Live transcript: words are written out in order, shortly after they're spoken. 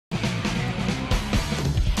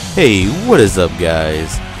Hey, what is up,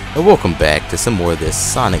 guys? And welcome back to some more of this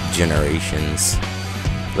Sonic Generations.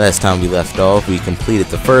 Last time we left off, we completed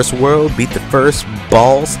the first world, beat the first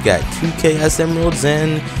boss, got 2 Chaos Emeralds,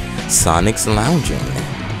 and Sonic's lounging,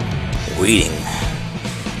 waiting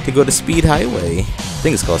to go to Speed Highway. I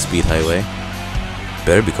think it's called Speed Highway.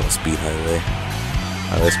 Better be called Speed Highway.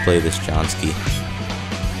 Alright, let's play this Johnsky.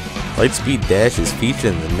 Lightspeed Dash is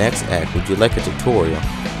featured in the next act. Would you like a tutorial?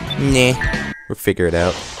 Nah, we'll figure it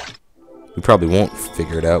out. We probably won't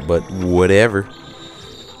figure it out, but whatever.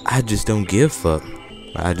 I just don't give a fuck.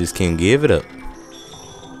 I just can't give it up.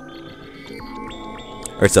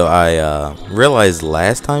 Alright, so I realized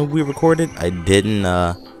last time we recorded, I didn't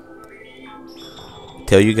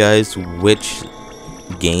tell you guys which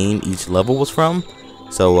game each level was from.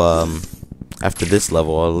 So after this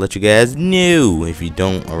level, I'll let you guys know if you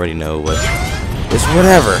don't already know. But it's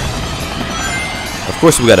whatever. Of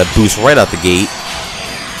course, we got a boost right out the gate.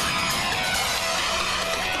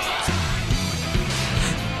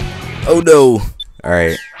 Oh no!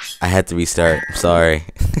 Alright, I had to restart. I'm sorry.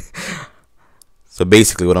 So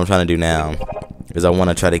basically what I'm trying to do now is I want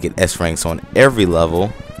to try to get S ranks on every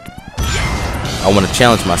level. I want to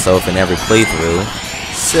challenge myself in every playthrough.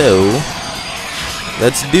 So,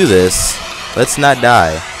 let's do this. Let's not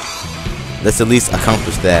die. Let's at least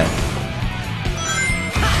accomplish that.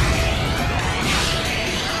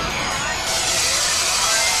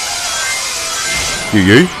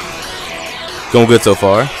 Yeah. Going good so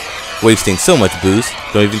far. Wasting so much boost,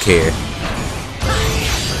 don't even care.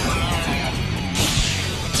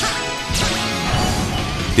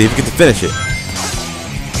 Didn't even get to finish it.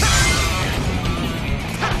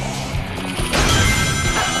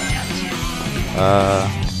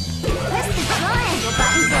 Press the triangle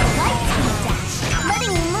button for a lightspeed dash,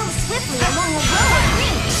 letting you move swiftly along a road of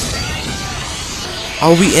green.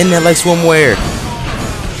 Are we in there like swimwear?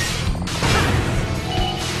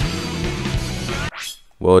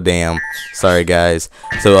 Well, damn. Sorry, guys.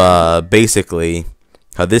 So, basically,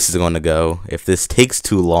 how this is going to go, if this takes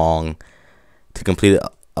too long to complete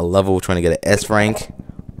a level trying to get an S rank,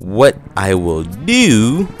 what I will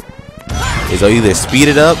do is I'll either speed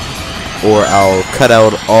it up or I'll cut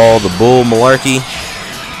out all the bull malarkey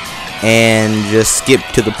and just skip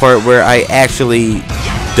to the part where I actually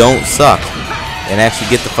don't suck and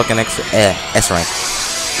actually get the fucking extra S rank.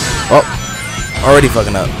 Oh, already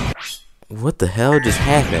fucking up. What the hell just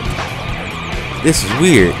happened? This is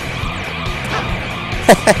weird.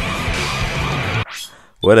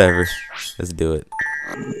 Whatever. Let's do it.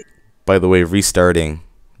 By the way, restarting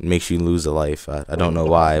makes you lose a life. I don't know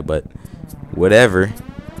why, but whatever.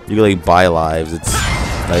 You can like buy lives. It's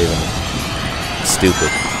not even stupid.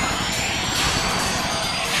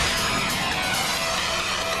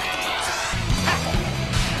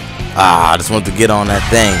 I just want to get on that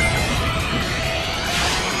thing.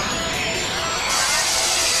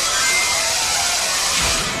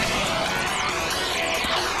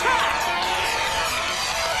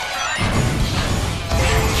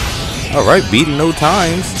 Alright, beating no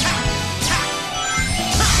times.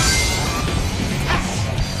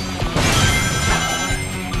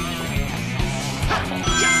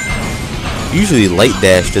 Usually light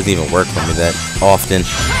dash doesn't even work for me that often.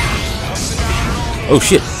 Oh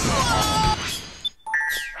shit.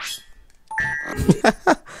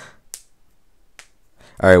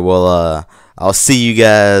 Alright, well, I'll see you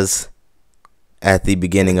guys at the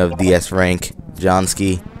beginning of DS rank,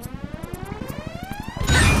 Johnsky.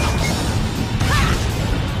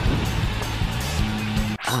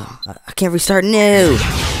 I can't restart. No.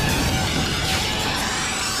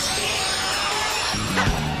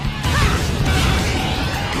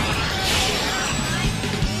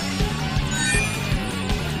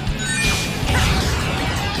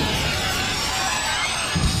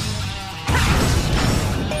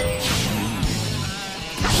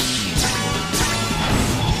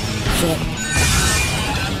 Shit.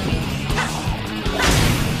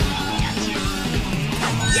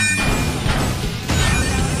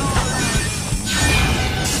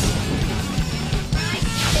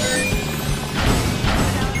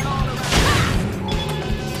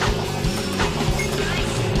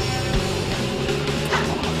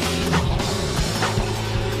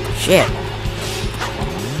 Shit.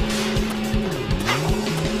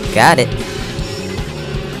 Got it.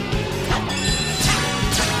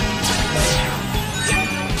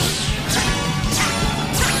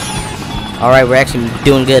 Alright, we're actually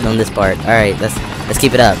doing good on this part. Alright, let's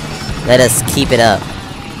keep it up. Let us keep it up.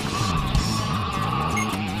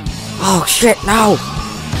 Oh shit, no!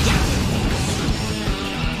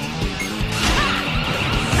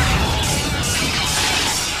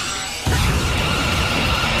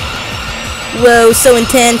 Whoa, so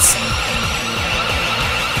intense.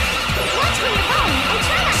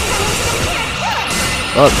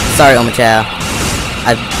 Oh, sorry, Omochao.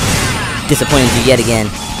 I've disappointed you yet again.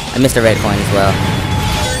 I missed a red coin as well.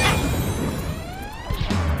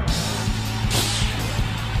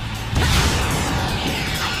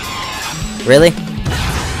 Really?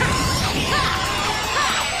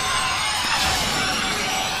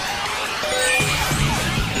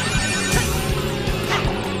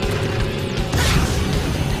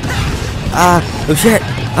 Ah, oh shit!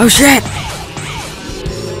 Oh shit!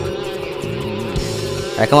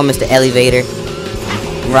 Alright, come on, Mr. Elevator.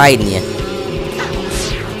 I'm riding you.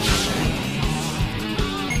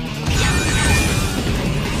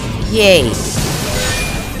 Yay!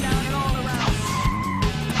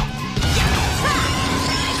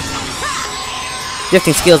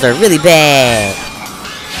 Drifting skills are really bad.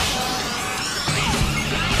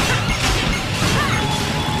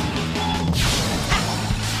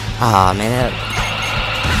 Aw, man,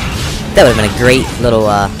 that would have been a great little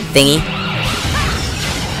thingy.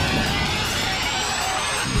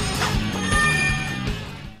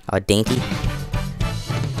 Oh, dainty.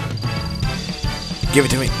 Give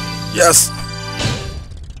it to me. Yes!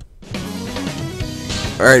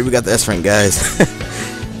 Alright, we got the S rank, guys.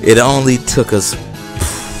 It only took us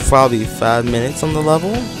probably 5 minutes on the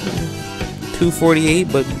level.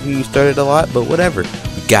 248, but we started a lot, but whatever.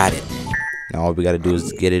 We got it. Now all we gotta do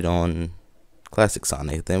is get it on Classic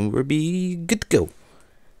Sonic, then we'll be good to go.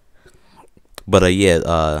 But yeah,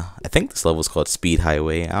 I think this level is called Speed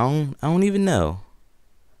Highway. I don't even know.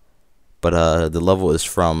 But the level is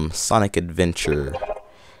from Sonic Adventure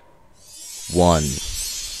 1.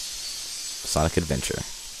 Sonic Adventure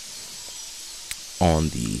on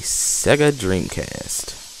the Sega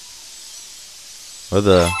Dreamcast, or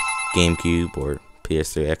the GameCube, or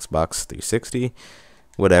PS3, Xbox 360,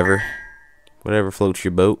 whatever floats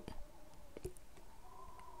your boat.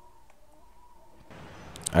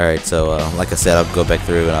 Alright, so like I said, I'll go back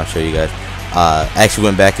through and I'll show you guys. I actually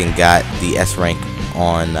went back and got the S rank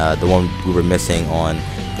on the one we were missing on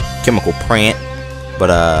Chemical Plant,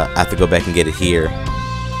 but I have to go back and get it here.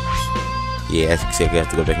 Yeah, as you can see, I have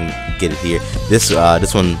to go back and get it here. This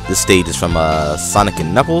stage is from Sonic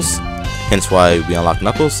and Knuckles, hence why we unlocked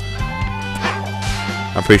Knuckles.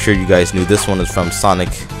 I'm pretty sure you guys knew this one is from Sonic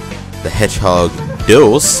the Hedgehog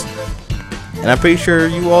 2, and I'm pretty sure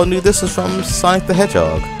you all knew this was from Sonic the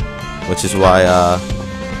Hedgehog, which is why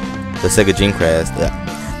the Sega Dreamcast,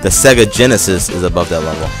 the Sega Genesis is above that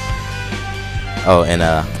level. Oh, and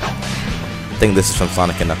I think this is from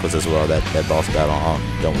Sonic and Knuckles as well. That boss battle,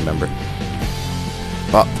 I don't remember.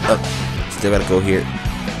 Oh, still gotta go here.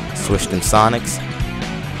 Switch them Sonics.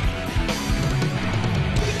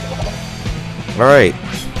 Alright.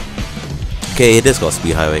 Okay, it is called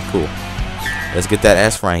Speed Highway. Cool. Let's get that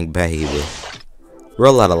S rank, baby. We're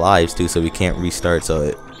all out of lives too, so we can't restart.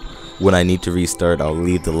 So when I need to restart, I'll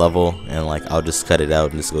leave the level and I'll just cut it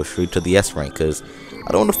out and just go straight to the S rank, because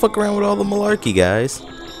I don't want to fuck around with all the malarkey, guys. I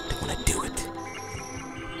don't want to do it.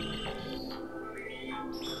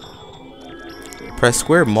 Press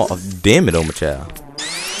square. Damn it, Omochao.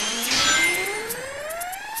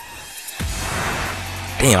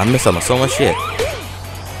 Damn, I missed out on so much shit.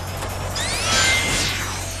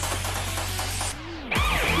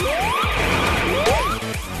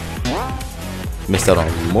 Missed out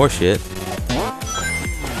on more shit.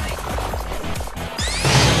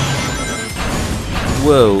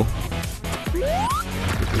 Whoa.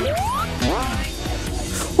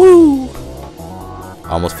 Woo!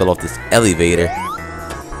 Almost fell off this elevator.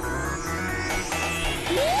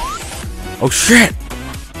 Oh shit!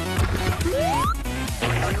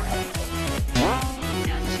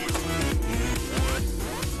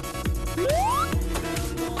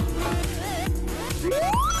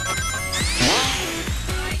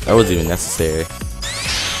 That wasn't even necessary.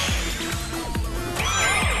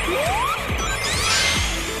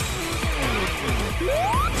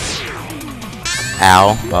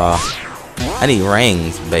 Ow. I need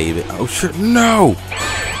rings, baby. Oh shit, no!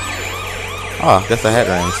 Oh, I guess I had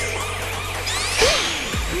rings.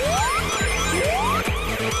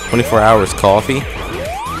 24 hours coffee.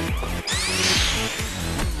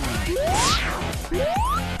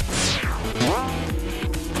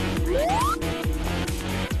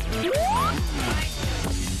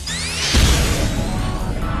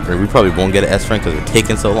 We probably won't get an S rank because it's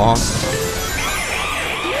taking so long.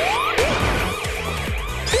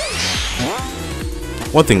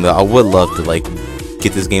 One thing though, I would love to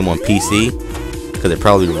get this game on PC, because it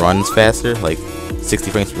probably runs faster, like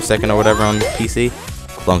 60 frames per second or whatever on PC,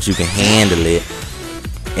 as long as you can handle it,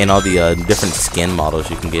 and all the different skin models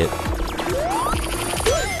you can get.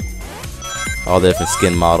 all the different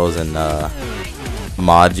skin models and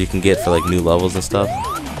mods you can get for like new levels and stuff.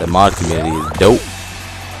 The mod community is dope.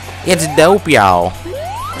 It's dope, y'all.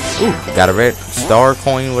 Ooh, got a red star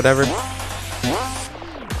coin, whatever.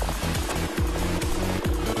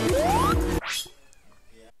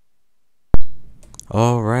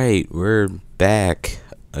 Alright, we're back.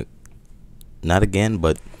 Not again,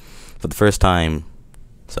 but for the first time.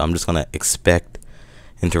 So I'm just gonna expect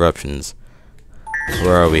interruptions.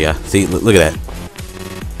 Where are we? See, look at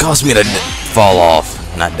that. Caused me to fall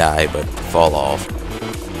off. Not die, but fall off.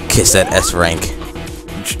 Kiss that S rank.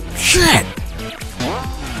 Shit!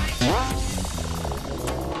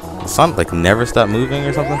 Sonic like never stopped moving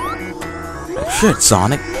or something? Shit,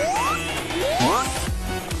 Sonic.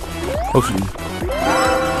 Oh, shoot.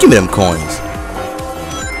 Give me them coins.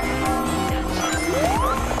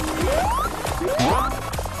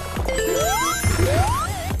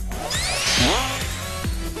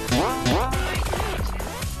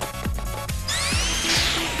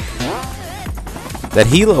 That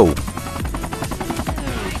Hilo.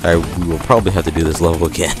 Alright, we will probably have to do this level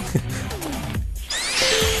again.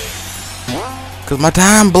 Cause my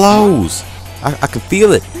time blows. I can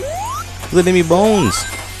feel it. Feel it in me bones.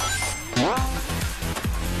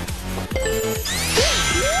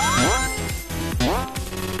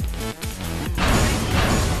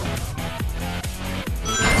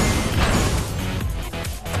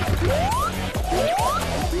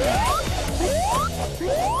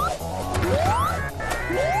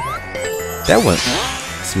 That went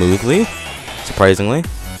smoothly, surprisingly.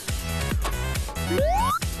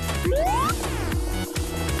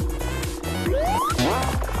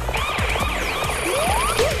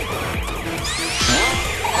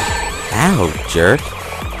 Ow, jerk.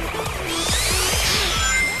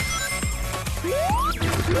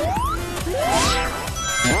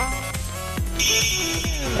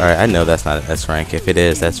 Alright, I know that's not an S rank. If it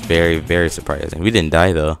is, that's very, very surprising. We didn't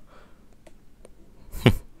die though.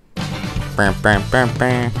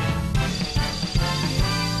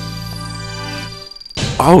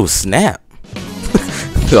 Oh snap.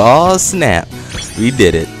 Oh snap. We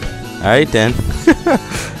did it. Alright then.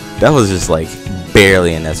 That was just like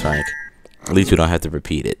barely an S rank. At least we don't have to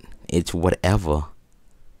repeat it. It's whatever.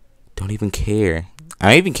 Don't even care. I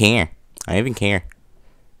don't even care. I don't even care.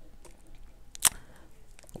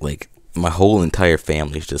 Like, my whole entire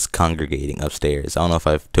family is just congregating upstairs. I don't know if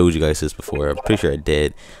I've told you guys this before. I'm pretty sure I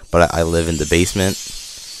did. But I live in the basement.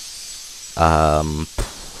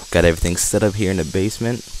 Got everything set up here in the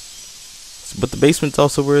basement. But the basement's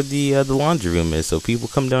also where the laundry room is. So people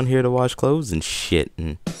come down here to wash clothes and shit.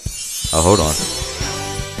 And oh, hold on.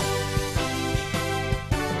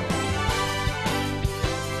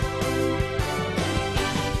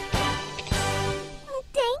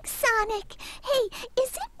 Thanks, Sonic. Hey, is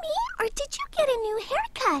it me, or did you get a new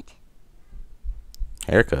haircut?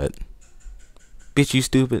 Haircut? Bitch, you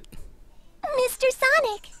stupid. Mr.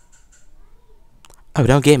 Sonic. Oh,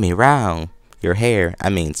 don't get me wrong. Your hair, I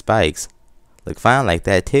mean spikes, look fine like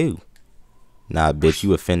that too. Nah, bitch,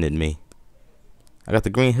 you offended me. I got the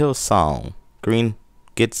Green Hill song.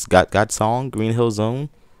 Got song. Green Hill Zone.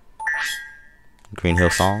 Green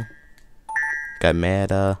Hill song. Got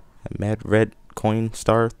mad red coin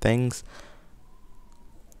star things.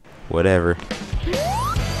 Whatever.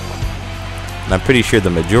 And I'm pretty sure the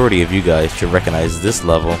majority of you guys should recognize this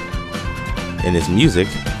level in its music.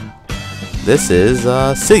 This is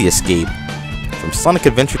Escape from Sonic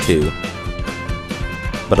Adventure 2.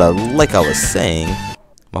 But like I was saying,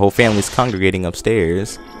 my whole family's congregating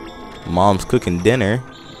upstairs. Mom's cooking dinner,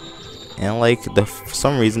 and like for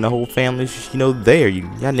some reason the whole family's there.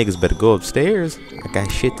 Y'all niggas better go upstairs. I got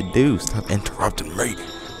shit to do. Stop interrupting me.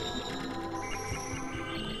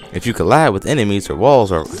 If you collide with enemies or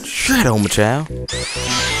walls or shit, oh my child.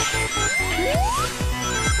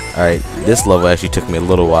 Alright, this level actually took me a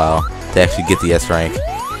little while to actually get the S rank.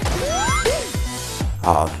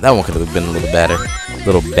 Oh, that one could have been a little better. A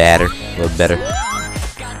little better.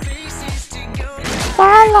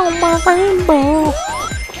 Follow my rainbow.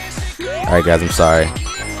 Alright guys, I'm sorry.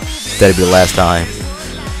 That'll be the last time.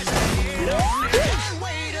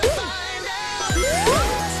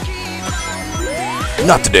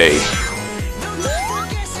 Not today.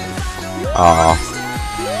 Aw.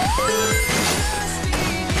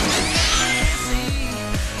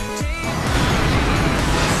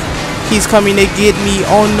 He's coming to get me.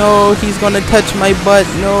 Oh no, he's gonna touch my butt.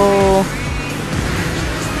 No.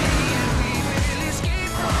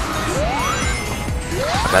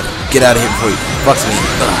 I gotta get out of here before he fucks me.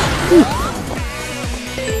 Ugh.